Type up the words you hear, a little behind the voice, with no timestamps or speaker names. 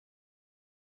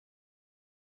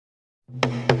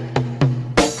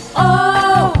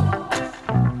Oh,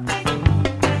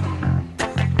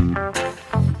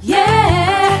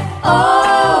 yeah,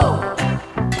 oh,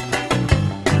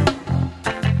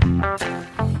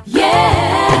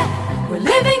 yeah. We're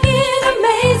living in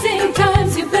amazing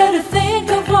times. You better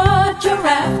think of what you're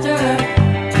after,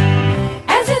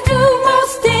 as you do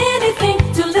most anything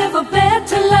to live a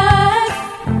better life.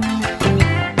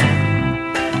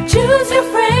 Choose your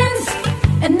friends,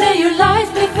 and may your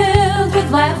life be filled with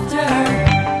laughter.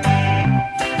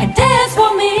 And as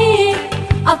for me,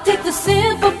 I'll take the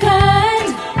simple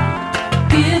kind.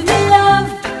 Give me love,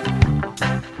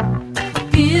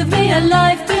 give me a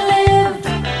life to live.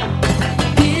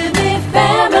 Give me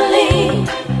family,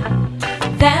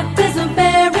 that is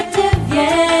imperative,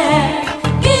 yeah.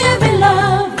 Give me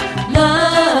love,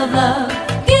 love, love.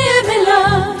 Give me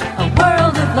love, a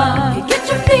world of love. You get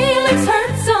your feelings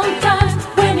hurt sometimes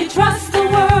when you trust the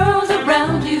world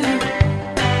around you,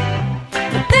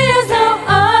 but there's no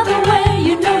other way.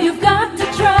 You know you've got to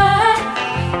try,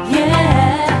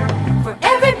 yeah. For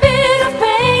every bit of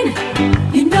pain,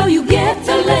 you know you get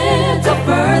a little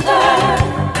further.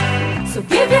 So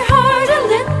give your heart a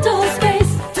little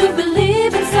space to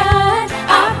believe inside.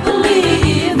 I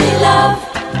believe me love,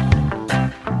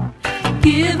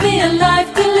 give me a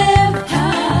life to live.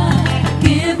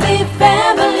 Give me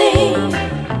family,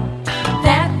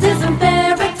 that is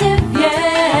imperative,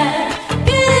 yeah.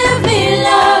 Give me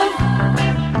love,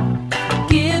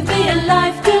 give me a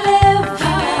life to live.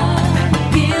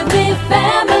 Give me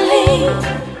family,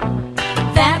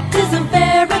 that is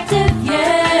imperative,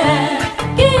 yeah.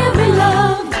 Give me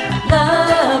love,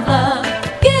 love, love.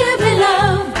 Give me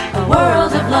love, a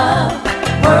world of love,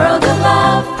 world of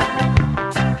love,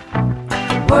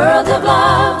 world of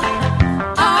love.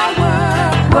 Our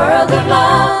world of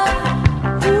love,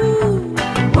 ooh,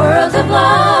 world of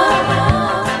love.